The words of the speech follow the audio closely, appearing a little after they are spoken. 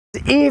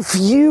If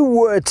you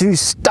were to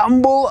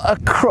stumble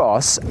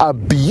across a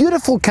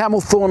beautiful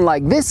camelthorn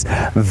like this,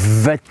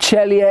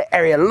 Vachellia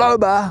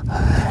erioloba,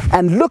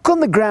 and look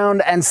on the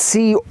ground and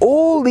see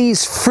all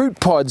these fruit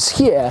pods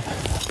here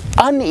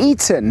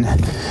uneaten,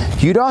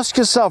 you'd ask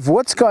yourself,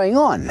 what's going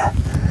on?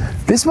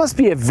 This must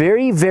be a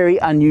very, very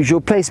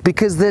unusual place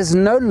because there's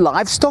no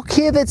livestock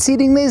here that's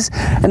eating these,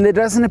 and there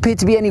doesn't appear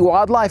to be any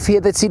wildlife here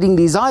that's eating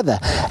these either.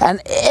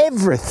 And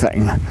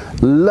everything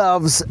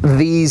loves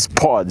these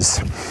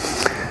pods.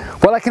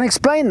 Well, I can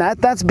explain that.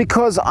 That's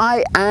because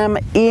I am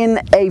in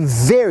a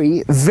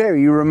very,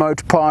 very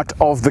remote part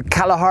of the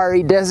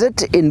Kalahari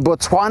desert in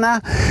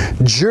Botswana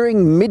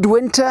during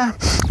midwinter,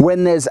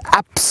 when there's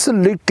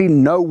absolutely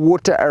no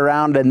water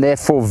around and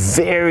therefore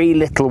very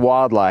little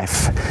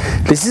wildlife.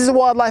 This is a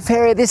wildlife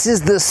area. This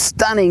is the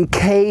stunning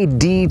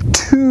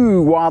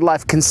KD2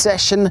 wildlife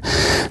concession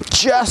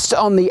just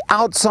on the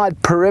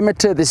outside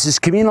perimeter. This is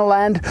communal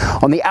land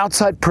on the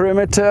outside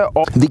perimeter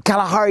of the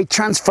Kalahari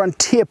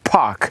Transfrontier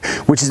Park,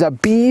 which is a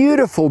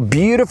beautiful,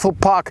 beautiful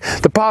park.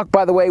 The park,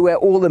 by the way, where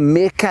all the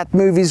meerkat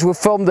movies were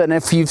filmed. And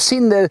if you've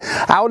seen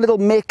our little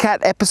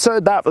meerkat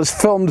episode, that was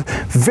filmed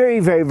very,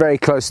 very, very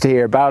close to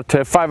here, about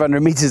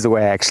 500 meters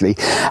away actually.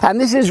 And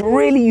this is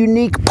really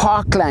unique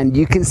parkland.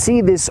 You can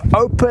see this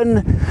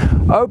open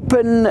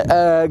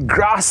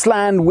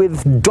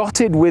grassland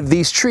dotted with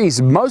these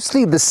trees,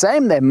 mostly the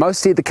same. They're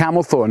mostly the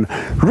camelthorn.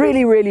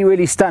 Really, really,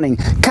 really stunning.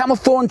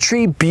 Camelthorn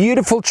tree,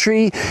 beautiful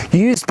tree,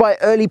 used by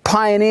early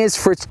pioneers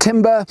for its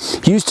timber,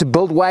 used to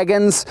build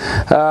wagons,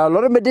 a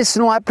lot of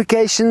medicinal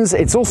applications.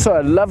 It's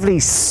also a lovely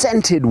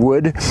scented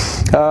wood.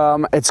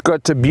 It's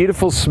got a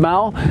beautiful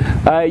smell.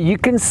 You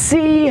can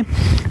see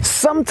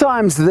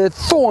sometimes the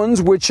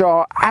thorns, which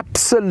are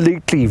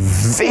absolutely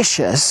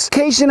vicious,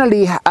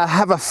 occasionally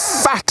have a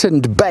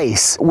fattened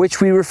base, which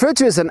we refer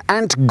to as an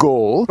ant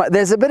gall.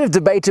 There's a bit of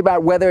debate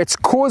about whether it's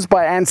caused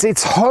by ants.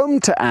 It's home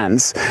to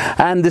ants,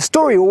 and the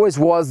story always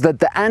was that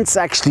the ants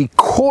actually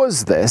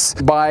cause this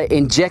by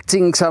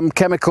injecting some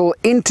chemical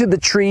into the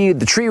tree.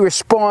 The tree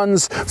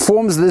responds,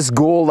 forms this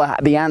gall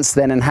that the ants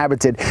then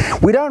inhabited.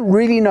 We don't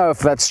really know if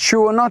that's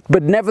true or not,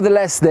 but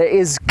nevertheless there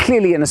is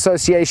clearly an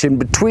association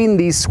between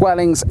these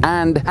swellings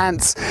and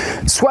ants.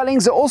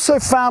 Swellings are also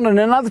found in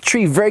another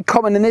tree very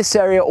common in this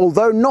area,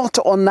 although not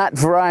on that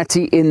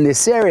variety in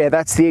this area.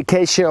 That's the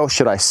acacia, or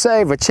should I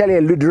say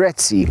Vachellia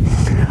luderetzi.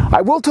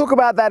 I will talk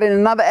about that in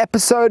another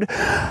episode.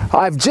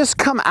 I've just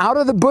come out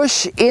of the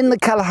bush in the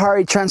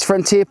Kalahari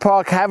Transfrontier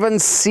Park,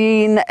 haven't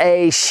seen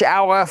a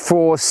shower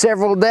for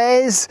several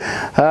days,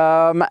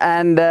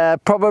 and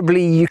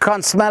probably you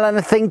can't smell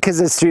anything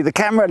because it's through the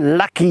camera.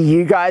 Lucky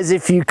you guys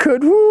if you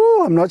could.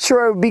 Woo, I'm not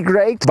sure it would be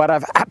great, but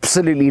I've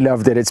absolutely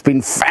loved it. It's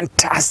been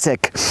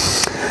fantastic.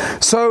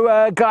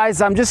 So guys,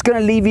 I'm just going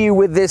to leave you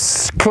with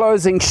this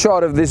closing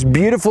shot of this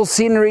beautiful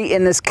scenery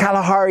in this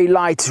Kalahari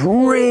light.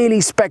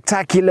 Really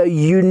spectacular,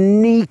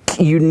 unique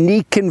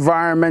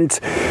environment.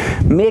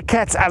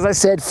 Meerkats, as I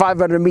said,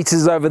 500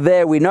 meters over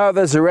there. We know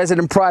there's a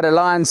resident pride of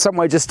lion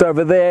somewhere just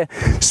over there.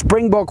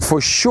 Springbok for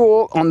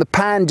sure on the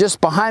pan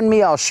just behind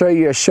me. I'll show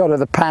you a shot of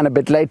the pan a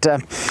bit later.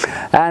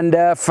 And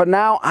for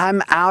now,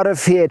 I'm out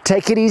of here.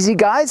 Take it easy,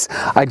 guys.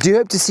 I do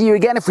hope to see you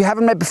again. If we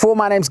haven't met before,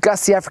 my name's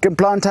Gus, the African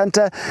Plant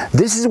Hunter.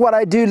 This is what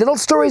I do. Little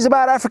stories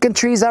about African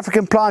trees,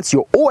 African plants.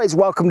 You're always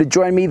welcome to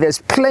join me. There's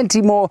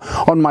plenty more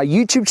on my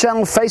YouTube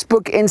channel,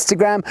 Facebook,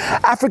 Instagram,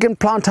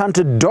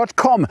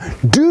 AfricanPlantHunter.com.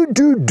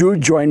 Do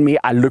join me.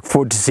 I look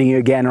forward to seeing you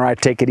again. All right,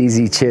 take it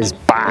easy. Cheers.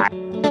 Bye.